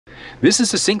This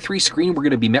is the Sync3 screen we're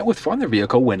going to be met with on the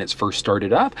vehicle when it's first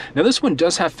started up. Now this one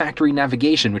does have factory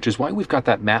navigation, which is why we've got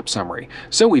that map summary.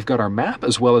 So we've got our map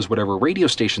as well as whatever radio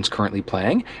station's currently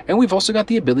playing, and we've also got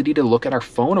the ability to look at our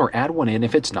phone or add one in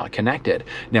if it's not connected.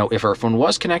 Now if our phone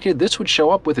was connected, this would show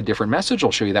up with a different message.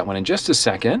 I'll show you that one in just a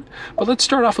second. But let's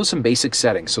start off with some basic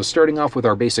settings. So starting off with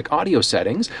our basic audio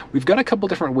settings, we've got a couple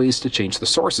different ways to change the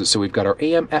sources. So we've got our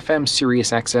AM, FM,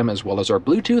 Sirius XM, as well as our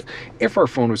Bluetooth. If our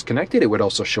phone was connected, it would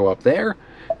also show up there.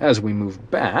 As we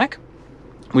move back,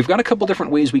 we've got a couple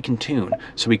different ways we can tune.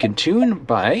 So we can tune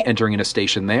by entering in a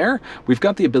station there. We've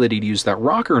got the ability to use that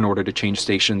rocker in order to change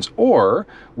stations, or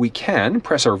we can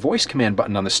press our voice command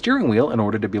button on the steering wheel in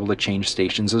order to be able to change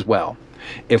stations as well.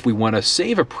 If we want to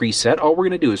save a preset, all we're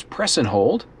going to do is press and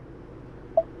hold.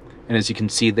 And as you can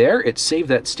see there, it saved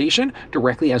that station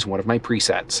directly as one of my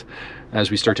presets.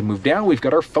 As we start to move down, we've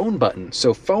got our phone button.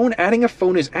 So adding a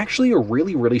phone is actually a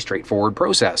really straightforward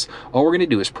process. All we're going to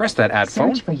do is press that add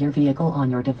phone. Search for your vehicle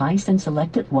on your device and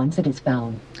select it once it is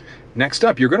found. Next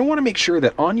up, you're going to want to make sure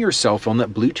that on your cell phone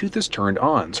that Bluetooth is turned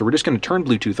on. So we're just going to turn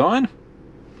Bluetooth on.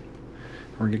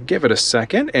 We're going to give it a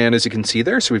second, and as you can see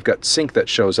there, so we've got sync that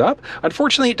shows up.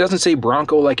 Unfortunately, it doesn't say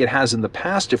Bronco like it has in the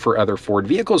past for other Ford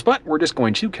vehicles, but we're just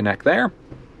going to connect there.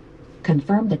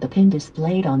 Confirm that the pin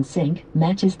displayed on sync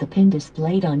matches the pin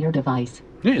displayed on your device.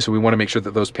 Yeah, so we want to make sure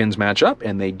that those pins match up,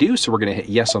 and they do, so we're going to hit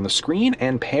yes on the screen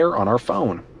and pair on our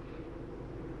phone.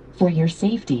 For your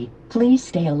safety, please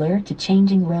stay alert to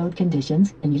changing road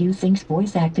conditions and use Sync's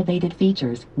voice-activated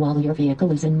features while your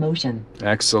vehicle is in motion.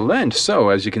 Excellent. So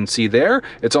as you can see there,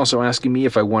 it's also asking me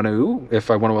if I want to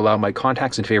allow my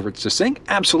contacts and favorites to sync.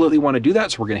 Absolutely want to do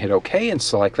that, so we're going to hit OK and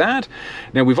select that.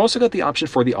 Now we've also got the option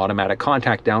for the automatic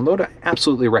contact download. I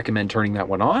absolutely recommend turning that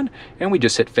one on, and we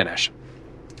just hit finish.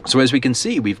 So as we can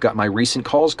see, we've got my recent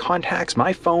calls, contacts,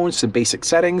 my phone, some basic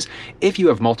settings. If you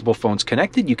have multiple phones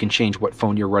connected, you can change what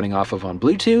phone you're running off of on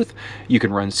Bluetooth. You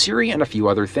can run Siri and a few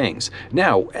other things.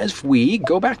 Now, as we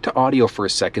go back to audio for a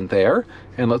second there,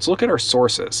 and let's look at our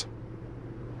sources.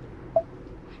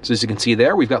 So as you can see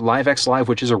there, we've got LiveX Live,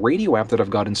 which is a radio app that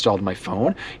I've got installed on my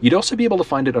phone. You'd also be able to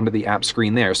find it under the app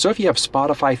screen there. So if you have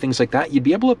Spotify, things like that, you'd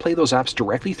be able to play those apps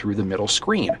directly through the middle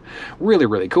screen.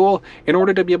 Really cool. In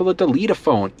order to be able to delete a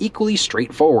phone, equally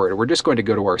straightforward. We're just going to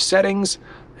go to our settings,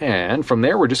 and from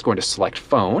there, we're just going to select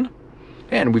phone.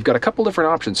 And we've got a couple different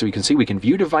options. So you can see we can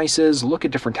view devices, look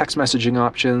at different text messaging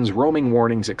options, roaming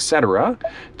warnings, etc.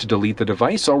 To delete the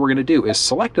device, all we're going to do is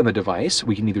select on the device.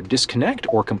 We can either disconnect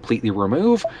or completely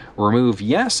remove. Remove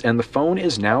yes, and the phone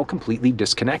is now completely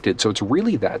disconnected. So it's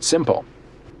really that simple.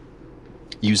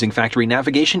 Using factory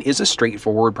navigation is a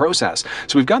straightforward process.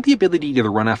 So we've got the ability to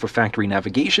either run off of factory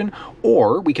navigation,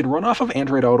 or we can run off of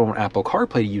Android Auto and Apple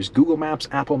CarPlay to use Google Maps,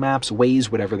 Apple Maps,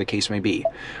 Waze, whatever the case may be.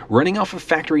 Running off of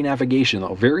factory navigation,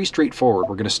 though, very straightforward.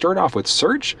 We're going to start off with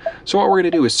search. So what we're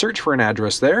going to do is search for an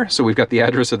address there. So we've got the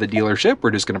address of the dealership. We're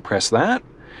just going to press that,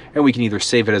 and we can either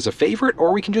save it as a favorite,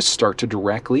 or we can just start to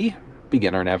directly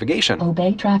begin our navigation.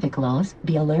 Obey traffic laws,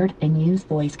 be alert, and use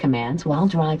voice commands while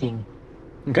driving.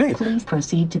 Okay. Please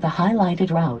proceed to the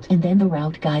highlighted route, and then the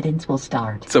route guidance will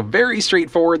start. So very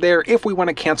straightforward there. If we want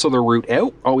to cancel the route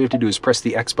out, all we have to do is press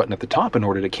the X button at the top in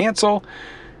order to cancel.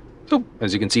 So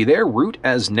as you can see there, route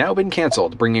has now been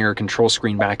canceled. Bringing our control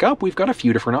screen back up, we've got a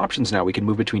few different options now. We can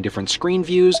move between different screen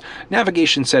views.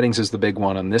 Navigation settings is the big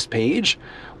one on this page.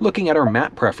 Looking at our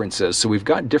map preferences, so we've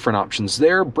got different options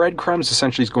there. Breadcrumbs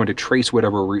essentially is going to trace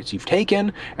whatever routes you've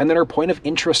taken, and then our point of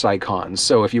interest icons.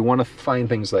 So if you want to find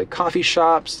things like coffee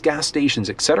shops, gas stations,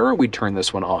 etc., we'd turn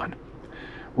this one on.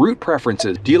 Route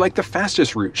preferences. Do you like the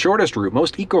fastest route, shortest route,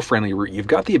 most eco-friendly route? You've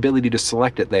got the ability to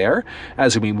select it there.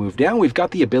 As we move down, we've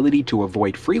got the ability to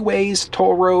avoid freeways,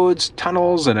 toll roads,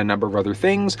 tunnels, and a number of other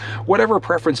things. Whatever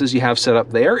preferences you have set up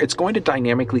there, it's going to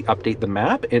dynamically update the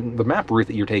map and the map route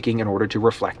that you're taking in order to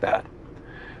reflect that.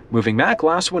 Moving back,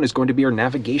 last one is going to be our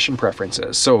navigation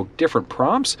preferences. So different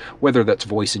prompts, whether that's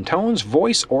voice and tones,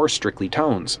 voice, or strictly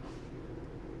tones.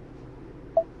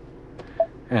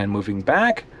 And moving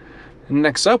back,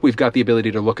 next up, we've got the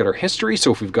ability to look at our history.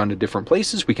 So if we've gone to different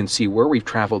places, we can see where we've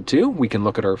traveled to. We can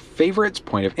look at our favorites,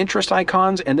 point of interest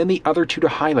icons, and then the other two to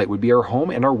highlight would be our home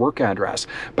and our work address.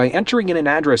 By entering in an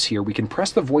address here, we can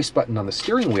press the voice button on the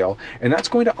steering wheel, and that's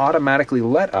going to automatically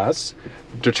let us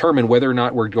determine whether or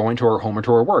not we're going to our home or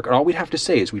to our work. And all we'd have to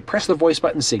say is we press the voice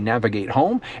button, say navigate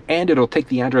home, and it'll take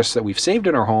the address that we've saved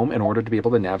in our home in order to be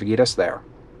able to navigate us there.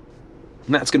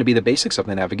 And that's going to be the basics of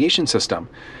the navigation system.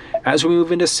 As we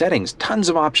move into settings, tons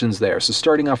of options there. So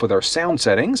starting off with our sound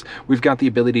settings, we've got the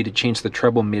ability to change the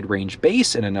treble, mid-range,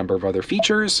 bass, and a number of other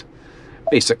features.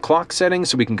 Basic clock settings,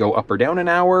 so we can go up or down an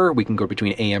hour, we can go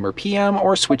between AM or PM,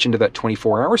 or switch into that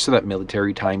 24 hours, so that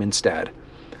military time instead.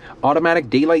 Automatic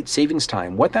daylight savings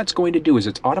time. What that's going to do is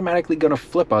it's automatically going to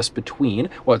flip us between,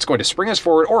 well, it's going to spring us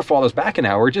forward or fall us back an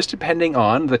hour, just depending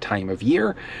on the time of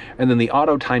year. And then the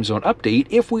auto time zone update,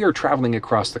 if we are traveling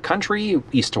across the country,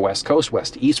 east to west coast,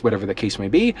 west to east, whatever the case may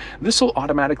be, this will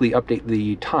automatically update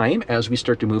the time as we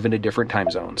start to move into different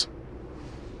time zones.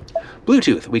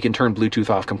 Bluetooth, we can turn Bluetooth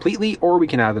off completely, or we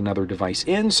can add another device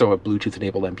in, so a Bluetooth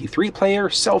enabled MP3 player,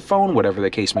 cell phone, whatever the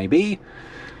case may be.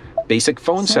 Basic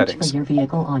phone settings. Search for your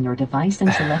vehicle on your device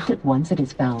and select it once it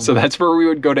is found. So that's where we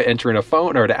would go to enter in a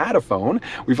phone or to add a phone.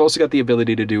 We've also got the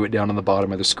ability to do it down on the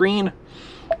bottom of the screen.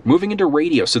 Moving into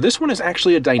radio. So this one is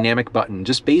actually a dynamic button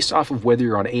just based off of whether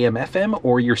you're on AM, FM,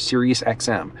 or your Sirius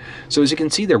XM. So as you can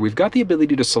see there, we've got the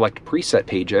ability to select preset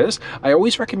pages. I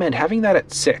always recommend having that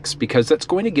at 6 because that's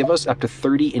going to give us up to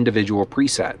 30 individual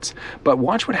presets. But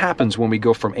watch what happens when we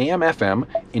go from AM, FM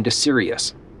into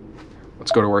Sirius.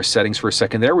 Let's go to our settings for a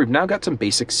second there. We've now got some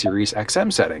basic Sirius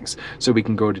XM settings. So we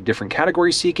can go to different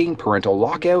category seeking, parental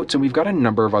lockouts, and we've got a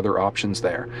number of other options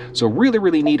there. So really,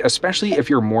 really neat, especially if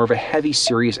you're more of a heavy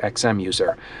Sirius XM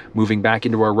user. Moving back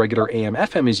into our regular AM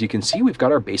FM, as you can see, we've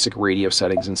got our basic radio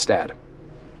settings instead.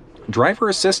 Driver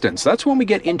assistance, that's when we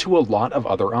get into a lot of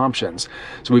other options.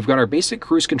 So we've got our basic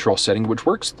cruise control setting, which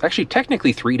works actually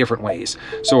technically 3 different ways.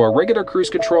 So our regular cruise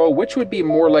control, which would be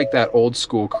more like that old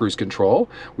school cruise control.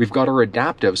 We've got our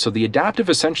adaptive. So the adaptive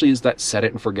essentially is that set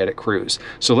it and forget it cruise.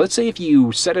 So let's say if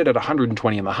you set it at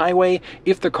 120 on the highway,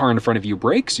 if the car in front of you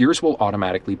brakes, yours will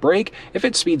automatically brake. If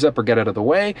it speeds up or get out of the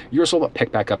way, yours will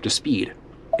pick back up to speed.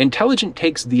 Intelligent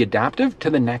takes the adaptive to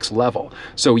the next level.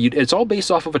 So it's all based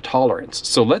off of a tolerance.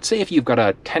 So let's say if you've got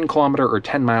a 10 kilometer or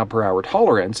 10 mile per hour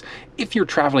tolerance, if you're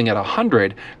traveling at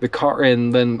 100, the car,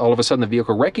 and then all of a sudden the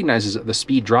vehicle recognizes that the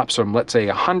speed drops from, let's say,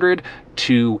 100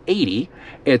 to 80,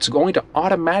 it's going to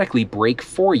automatically brake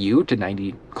for you to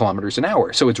 90 kilometers an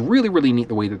hour. So it's really, really neat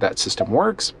the way that that system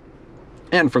works.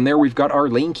 And from there, we've got our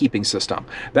lane keeping system.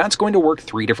 That's going to work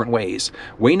 3 different ways.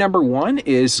 Way number 1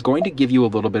 is going to give you a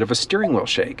little bit of a steering wheel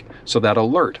shake. So that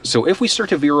alert. So if we start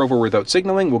to veer over without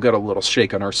signaling, we'll get a little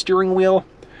shake on our steering wheel.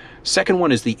 Second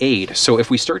one is the aid. So if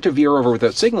we start to veer over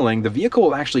without signaling, the vehicle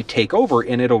will actually take over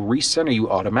and it'll recenter you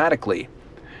automatically.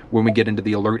 When we get into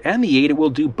the alert and the aid, it will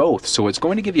do both. So it's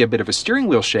going to give you a bit of a steering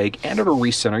wheel shake and it'll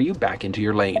recenter you back into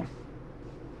your lane.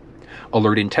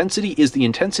 Alert intensity is the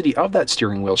intensity of that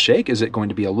steering wheel shake. Is it going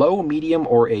to be a low, medium,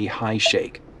 or a high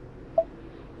shake?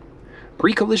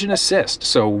 Pre-collision assist.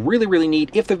 So really, really neat.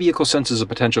 If the vehicle senses a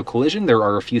potential collision, there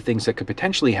are a few things that could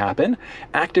potentially happen.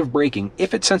 Active braking.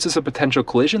 If it senses a potential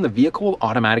collision, the vehicle will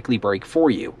automatically brake for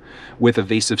you. With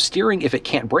evasive steering, if it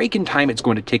can't brake in time, it's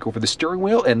going to take over the steering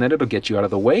wheel and then it'll get you out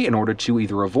of the way in order to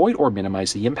either avoid or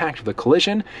minimize the impact of the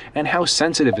collision. And how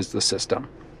sensitive is the system?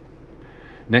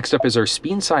 Next up is our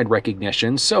speed sign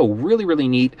recognition. So really, really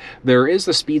neat. There is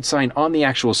the speed sign on the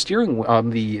actual steering, in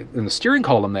the steering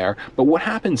column there. But what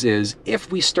happens is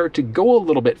if we start to go a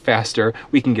little bit faster,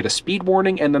 we can get a speed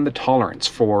warning and then the tolerance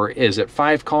for, is it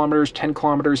 5 kilometers, 10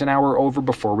 kilometers an hour over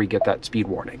before we get that speed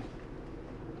warning.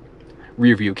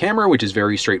 Rear view camera, which is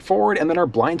very straightforward, and then our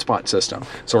blind spot system.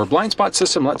 So our blind spot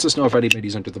system lets us know if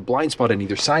anybody's under the blind spot on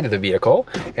either side of the vehicle.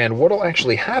 And what'll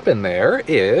actually happen there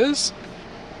is,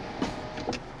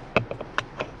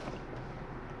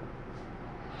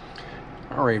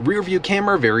 all right, rear view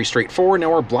camera, very straightforward.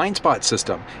 Now our blind spot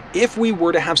system. If we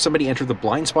were to have somebody enter the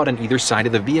blind spot on either side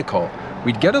of the vehicle,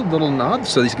 we'd get a little nod,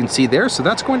 so as you can see there. So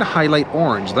that's going to highlight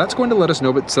orange. That's going to let us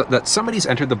know that somebody's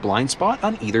entered the blind spot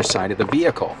on either side of the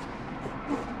vehicle.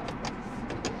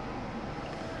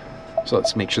 So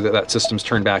let's make sure that that system's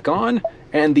turned back on.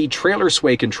 And the trailer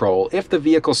sway control. If the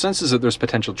vehicle senses that there's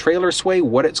potential trailer sway,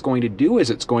 what it's going to do is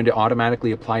it's going to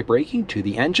automatically apply braking to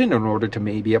the engine in order to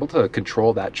be able to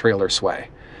control that trailer sway.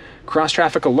 Cross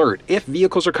traffic alert. If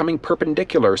vehicles are coming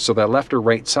perpendicular, so that left or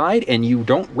right side, and you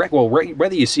don't, well,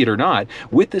 whether you see it or not,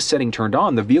 with this setting turned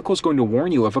on, the vehicle is going to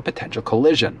warn you of a potential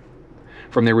collision.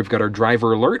 From there, we've got our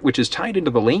driver alert, which is tied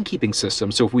into the lane keeping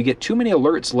system. So if we get too many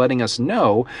alerts letting us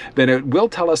know, then it will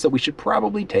tell us that we should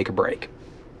probably take a break.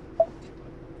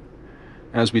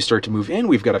 As we start to move in,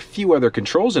 we've got a few other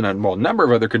controls and a number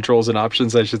of other controls and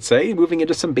options, I should say, moving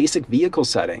into some basic vehicle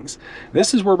settings.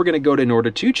 This is where we're going to go in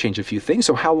order to change a few things.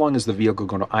 So how long is the vehicle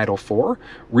going to idle for?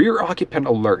 Rear occupant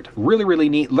alert. Really, really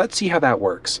neat. Let's see how that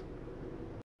works.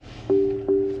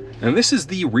 And this is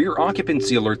the rear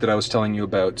occupancy alert that I was telling you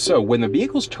about. So when the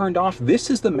vehicle's turned off, this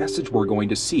is the message we're going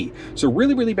to see. So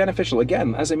really, really beneficial.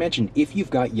 Again, as I mentioned, if you've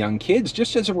got young kids,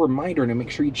 just as a reminder to make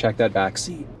sure you check that back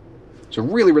seat. So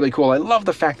really, really cool. I love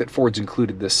the fact that Ford's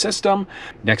included this system.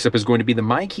 Next up is going to be the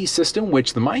MyKey system,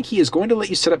 which the MyKey is going to let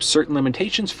you set up certain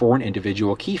limitations for an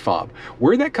individual key fob.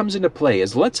 Where that comes into play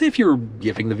is, let's say if you're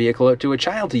giving the vehicle out to a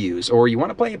child to use, or you want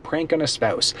to play a prank on a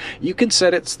spouse, you can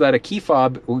set it so that a key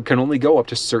fob can only go up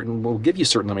to certain, will give you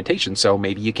certain limitations. So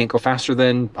maybe you can't go faster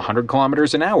than 100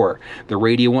 kilometers an hour. The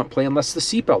radio won't play unless the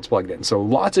seatbelt's plugged in. So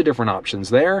lots of different options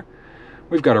there.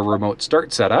 We've got a remote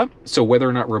start set up, so whether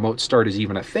or not remote start is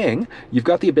even a thing, you've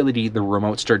got the ability to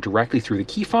remote start directly through the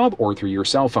key fob or through your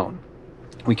cell phone.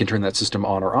 We can turn that system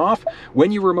on or off.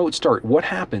 When you remote start, what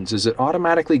happens? Is it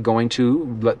automatically going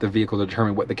to let the vehicle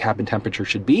determine what the cabin temperature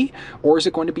should be, or is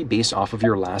it going to be based off of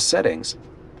your last settings?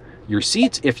 Your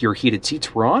seats, if your heated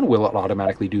seats were on, will it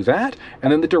automatically do that?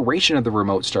 And then the duration of the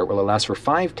remote start, will it last for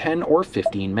 5, 10, or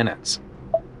 15 minutes?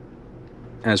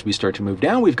 As we start to move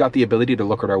down, we've got the ability to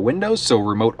look at our windows, so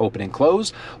remote open and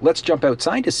close. Let's jump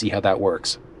outside to see how that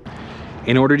works.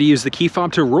 In order to use the key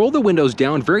fob to roll the windows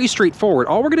down, very straightforward,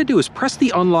 all we're going to do is press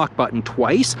the unlock button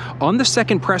twice. On the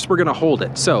second press, we're going to hold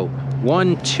it. So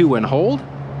 1, 2, and hold.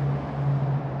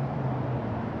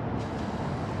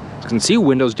 As you can see,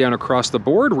 windows down across the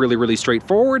board, really, really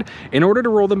straightforward. In order to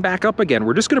roll them back up again,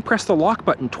 we're just going to press the lock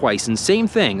button twice, and same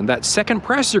thing. That second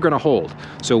press, you're going to hold.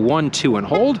 So 1, 2, and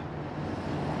hold.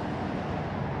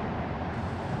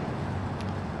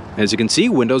 As you can see,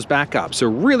 windows back up. So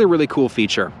really, really cool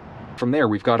feature. From there,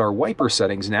 we've got our wiper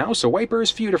settings now. So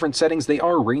wipers, few different settings. They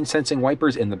are rain sensing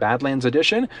wipers in the Badlands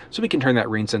edition, so we can turn that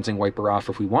rain sensing wiper off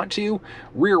if we want to.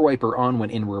 Rear wiper on when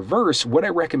in reverse. What I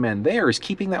recommend there is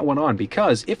keeping that one on,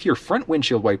 because if your front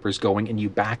windshield wiper is going and you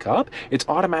back up, it's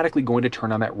automatically going to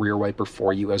turn on that rear wiper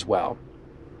for you as well.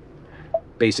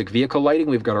 Basic vehicle lighting,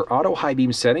 we've got our auto high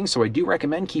beam settings, so I do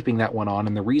recommend keeping that one on,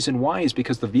 and the reason why is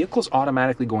because the vehicle's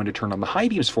automatically going to turn on the high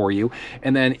beams for you,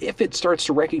 and then if it starts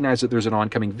to recognize that there's an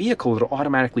oncoming vehicle, it'll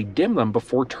automatically dim them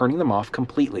before turning them off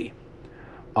completely.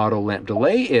 Auto lamp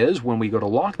delay is when we go to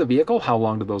lock the vehicle, how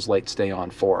long do those lights stay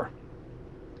on for?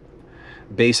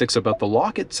 Basics about the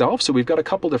lock itself, so we've got a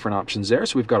couple different options there.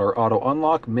 So we've got our auto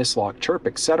unlock, mislock, chirp,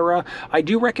 etc. I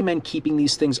do recommend keeping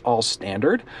these things all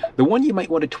standard. The one you might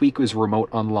want to tweak is remote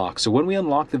unlock. So when we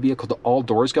unlock the vehicle, do all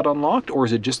doors get unlocked, or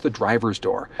is it just the driver's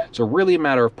door? So really a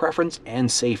matter of preference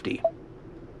and safety.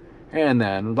 And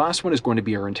then last one is going to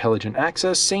be our intelligent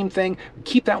access. Same thing,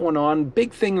 keep that one on.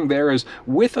 Big thing there is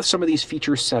with some of these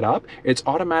features set up, it's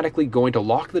automatically going to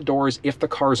lock the doors if the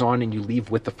car's on and you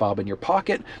leave with the fob in your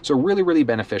pocket. So really, really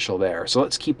beneficial there. So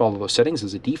let's keep all of those settings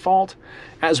as a default.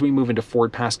 As we move into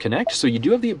Ford Pass Connect, so you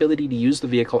do have the ability to use the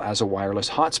vehicle as a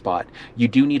wireless hotspot. You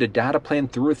do need a data plan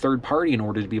through a third party in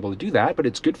order to be able to do that, but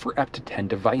it's good for up to 10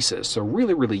 devices. So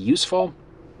really, really useful.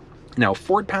 Now,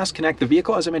 Ford Pass Connect, the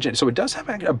vehicle, as I mentioned, so it does have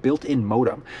a built-in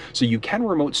modem. So you can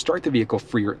remote start the vehicle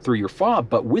through your fob,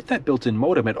 but with that built-in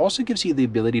modem, it also gives you the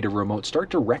ability to remote start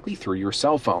directly through your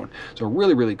cell phone. So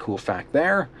really, really cool fact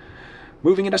there.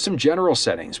 Moving into some general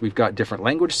settings, we've got different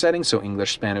language settings, so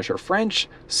English, Spanish, or French,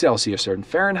 Celsius and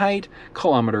Fahrenheit,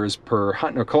 kilometers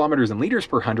and liters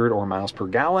per 100 or miles per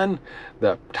gallon,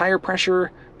 the tire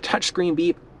pressure, touchscreen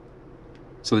beep.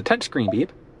 So the touchscreen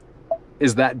beep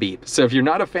is that beep. So if you're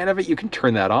not a fan of it, you can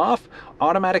turn that off.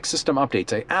 Automatic system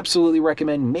updates. I absolutely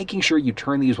recommend making sure you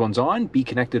turn these ones on, be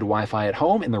connected to Wi-Fi at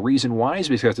home, and the reason why is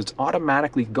because it's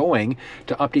automatically going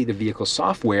to update the vehicle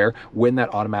software when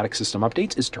that automatic system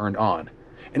updates is turned on.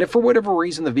 And if for whatever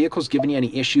reason the vehicle's given you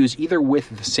any issues, either with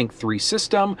the Sync3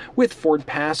 system, with Ford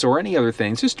Pass, or any other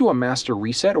things, just do a master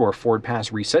reset or a Ford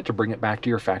Pass reset to bring it back to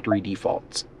your factory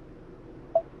defaults.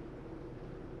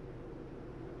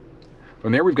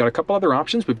 From there, we've got a couple other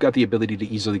options. We've got the ability to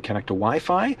easily connect to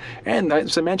Wi-Fi, and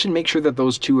as I mentioned, make sure that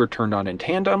those two are turned on in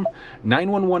tandem.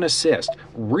 911 Assist,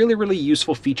 really, really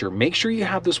useful feature. Make sure you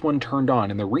have this one turned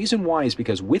on, and the reason why is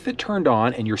because with it turned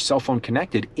on and your cell phone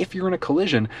connected, if you're in a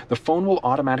collision, the phone will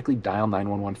automatically dial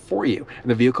 911 for you, and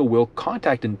the vehicle will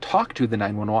contact and talk to the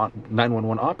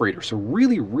 911 operator. So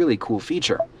really, really cool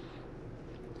feature.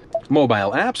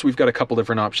 Mobile apps, we've got a couple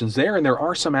different options there, and there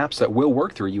are some apps that will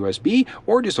work through USB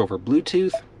or just over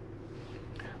Bluetooth.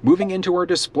 Moving into our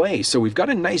display, so we've got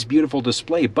a nice beautiful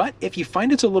display, but if you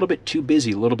find it's a little bit too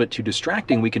busy, a little bit too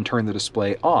distracting, we can turn the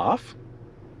display off.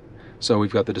 So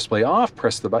we've got the display off,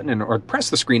 press the button or press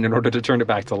the screen in order to turn it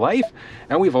back to life,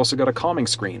 and we've also got a calming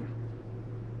screen.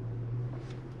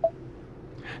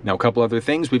 Now, a couple other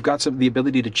things, we've got the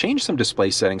ability to change some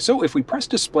display settings. So if we press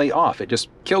display off, it just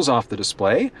kills off the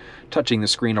display. Touching the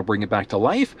screen will bring it back to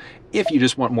life. If you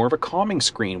just want more of a calming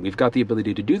screen, we've got the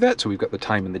ability to do that. So we've got the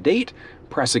time and the date.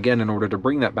 Press again in order to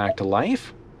bring that back to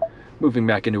life. Moving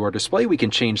back into our display, we can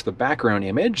change the background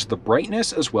image, the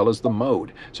brightness, as well as the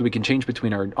mode. So we can change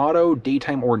between our auto,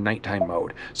 daytime, or nighttime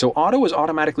mode. So auto is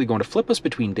automatically going to flip us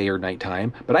between day or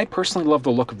nighttime, but I personally love the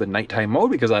look of the nighttime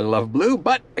mode because I love blue,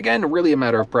 but again, really a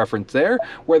matter of preference there,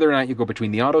 whether or not you go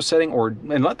between the auto setting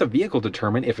and let the vehicle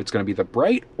determine if it's going to be the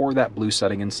bright or that blue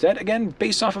setting instead, again,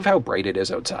 based off of how bright it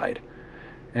is outside.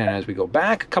 And as we go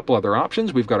back, a couple other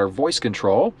options. We've got our voice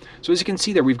control. So as you can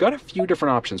see there, we've got a few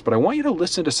different options, but I want you to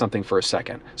listen to something for a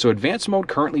second. So advanced mode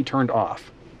currently turned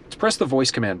off. Let's press the voice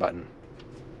command button.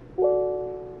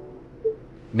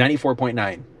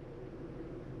 94.9.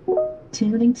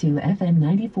 Tuning to FM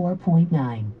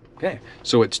 94.9. Okay,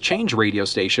 so it's changed radio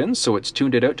stations, so it's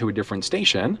tuned it out to a different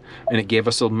station, and it gave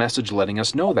us a message letting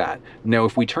us know that. Now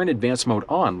if we turn advanced mode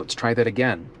on, let's try that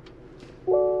again.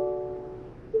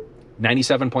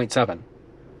 97.7.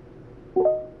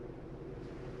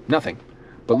 Nothing.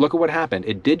 But look at what happened.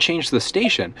 It did change the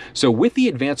station. So with the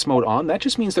advanced mode on, that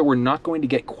just means that we're not going to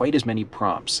get quite as many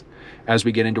prompts. As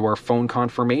we get into our phone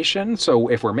confirmation, so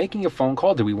if we're making a phone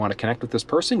call, do we want to connect with this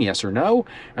person? Yes or no?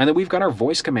 And then we've got our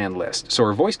voice command list. So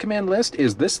our voice command list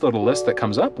is this little list that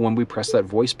comes up when we press that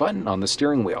voice button on the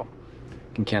steering wheel.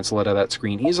 Can cancel it out of that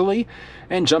screen easily.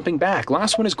 And jumping back,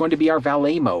 last one is going to be our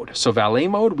valet mode. So valet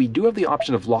mode, we do have the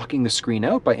option of locking the screen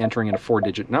out by entering in a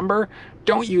 4-digit number.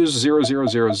 Don't use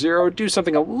 0000, do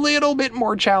something a little bit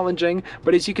more challenging,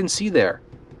 but as you can see there,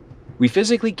 we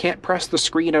physically can't press the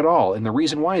screen at all, and the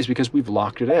reason why is because we've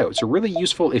locked it out. So really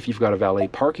useful if you've got a valet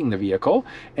parking the vehicle,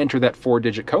 enter that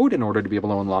 4-digit code in order to be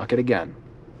able to unlock it again.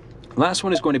 Last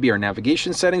one is going to be our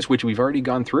navigation settings, which we've already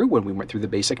gone through when we went through the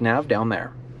basic nav down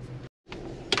there.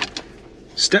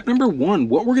 Step number 1,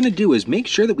 what we're going to do is make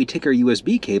sure that we take our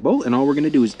USB cable, and all we're going to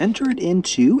do is enter it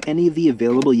into any of the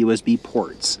available USB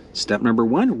ports. Step number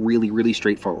 1, really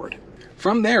straightforward.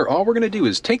 From there, all we're going to do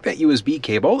is take that USB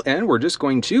cable and we're just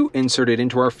going to insert it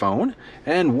into our phone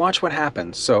and watch what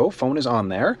happens. So phone is on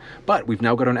there, but we've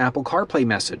now got an Apple CarPlay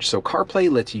message. So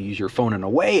CarPlay lets you use your phone in a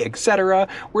way, etc.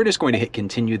 We're just going to hit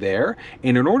continue there.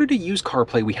 And in order to use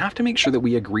CarPlay, we have to make sure that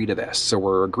we agree to this. So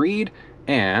we're agreed,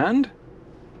 and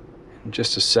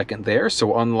just a second there.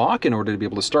 So unlock in order to be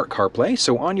able to start CarPlay.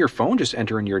 So on your phone, just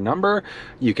enter in your number.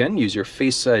 You can use your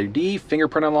Face ID,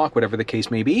 fingerprint unlock, whatever the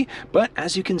case may be. But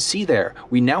as you can see there,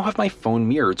 we now have my phone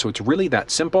mirrored. So it's really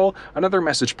that simple. Another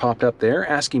message popped up there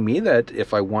asking me that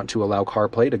if I want to allow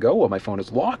CarPlay to go while my phone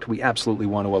is locked. We absolutely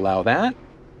want to allow that.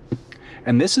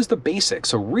 And this is the basics,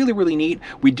 so really neat.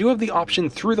 We do have the option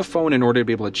through the phone in order to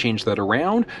be able to change that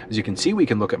around. As you can see, we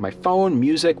can look at my phone,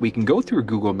 music, we can go through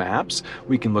Google Maps,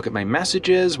 we can look at my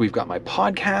messages, we've got my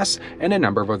podcasts, and a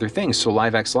number of other things. So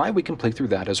LiveX Live, we can play through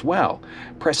that as well.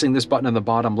 Pressing this button on the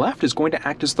bottom left is going to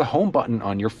act as the home button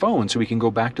on your phone, so we can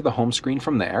go back to the home screen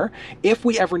from there. If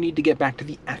we ever need to get back to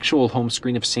the actual home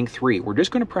screen of Sync3, we're just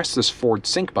going to press this forward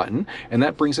sync button, and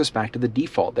that brings us back to the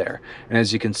default there. And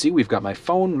as you can see, we've got my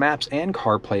phone, maps, and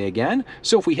CarPlay again.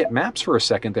 So if we hit maps for a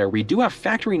second there, we do have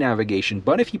factory navigation,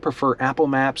 but if you prefer Apple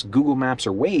Maps, Google Maps,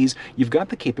 or Waze, you've got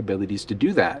the capabilities to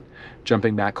do that.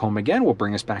 Jumping back home again will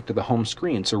bring us back to the home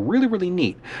screen. So really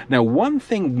neat. Now, one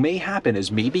thing may happen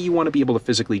is maybe you want to be able to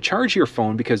physically charge your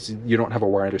phone because you don't have a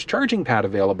wireless charging pad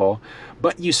available,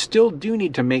 but you still do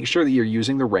need to make sure that you're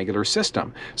using the regular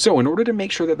system. So in order to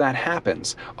make sure that that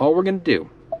happens, all we're going to do,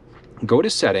 go to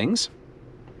settings,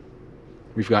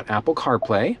 we've got Apple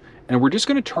CarPlay, and we're just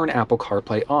going to turn Apple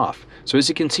CarPlay off. So as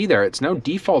you can see there, it's now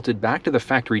defaulted back to the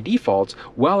factory defaults,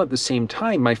 while at the same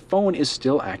time my phone is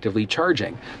still actively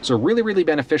charging. So really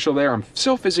beneficial there. I'm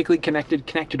still physically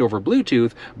connected over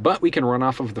Bluetooth, but we can run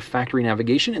off of the factory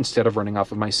navigation instead of running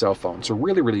off of my cell phone. So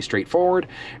really straightforward.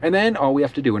 And then all we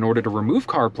have to do in order to remove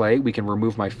CarPlay, we can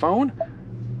remove my phone.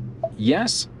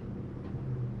 Yes.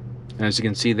 And as you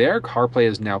can see there, CarPlay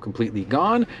is now completely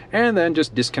gone, and then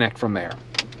just disconnect from there.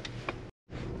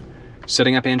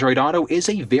 Setting up Android Auto is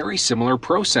a very similar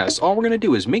process. All we're going to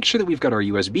do is make sure that we've got our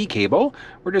USB cable.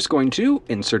 We're just going to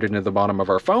insert it into the bottom of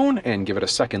our phone and give it a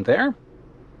second there.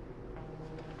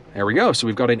 There we go. So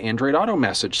we've got an Android Auto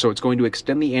message. So it's going to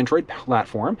extend the Android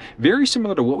platform, very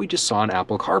similar to what we just saw on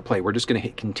Apple CarPlay. We're just going to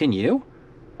hit continue.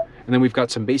 And then we've got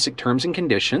some basic terms and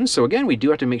conditions. So again, we do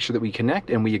have to make sure that we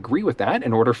connect and we agree with that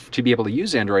in order to be able to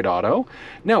use Android Auto.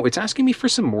 Now, it's asking me for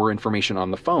some more information on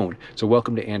the phone. So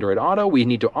welcome to Android Auto. We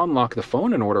need to unlock the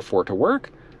phone in order for it to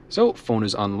work. So phone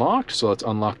is unlocked. So let's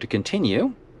unlock to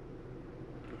continue.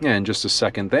 And just a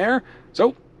second there.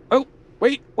 So, oh,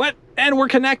 wait, what? And we're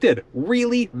connected.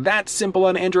 Really that simple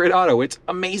on Android Auto. It's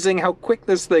amazing how quick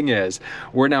this thing is.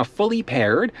 We're now fully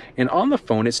paired, and on the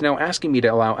phone it's now asking me to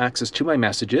allow access to my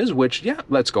messages, which, yeah,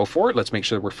 let's go for it. Let's make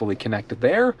sure we're fully connected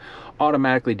there.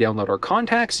 Automatically download our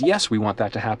contacts. Yes, we want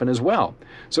that to happen as well.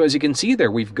 So as you can see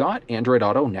there, we've got Android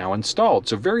Auto now installed.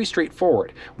 So very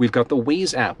straightforward. We've got the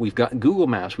Waze app, we've got Google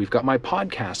Maps, we've got my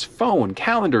podcasts, phone,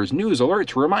 calendars, news,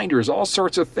 alerts, reminders, all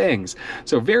sorts of things.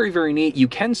 So very, very neat. You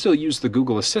can still use the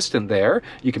Google Assistant there.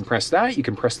 You can press that. You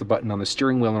can press the button on the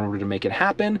steering wheel in order to make it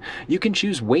happen. You can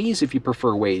choose Waze if you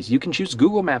prefer Waze. You can choose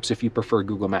Google Maps if you prefer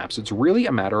Google Maps. It's really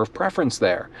a matter of preference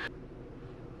there.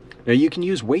 Now you can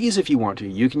use Waze if you want to.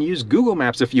 You can use Google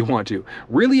Maps if you want to.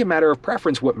 Really a matter of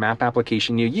preference what map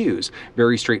application you use.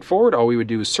 Very straightforward. All we would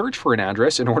do is search for an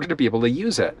address in order to be able to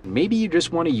use it. Maybe you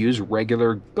just want to use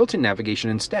regular built-in navigation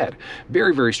instead.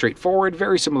 Very, very straightforward.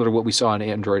 Very similar to what we saw on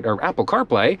Android or Apple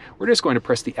CarPlay. We're just going to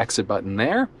press the exit button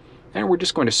there. And we're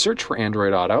just going to search for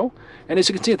Android Auto. And as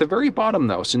you can see at the very bottom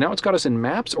though, so now it's got us in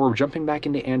Maps, or we're jumping back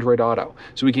into Android Auto.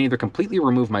 So we can either completely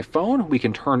remove my phone, we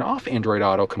can turn off Android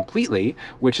Auto completely,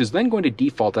 which is then going to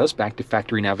default us back to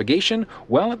factory navigation,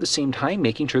 while at the same time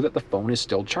making sure that the phone is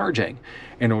still charging.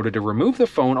 In order to remove the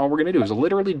phone, all we're going to do is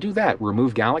literally do that.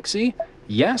 Remove Galaxy,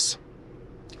 yes.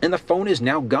 And the phone is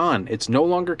now gone. It's no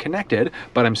longer connected,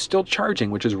 but I'm still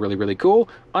charging, which is really, really cool.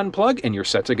 Unplug and you're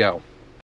set to go.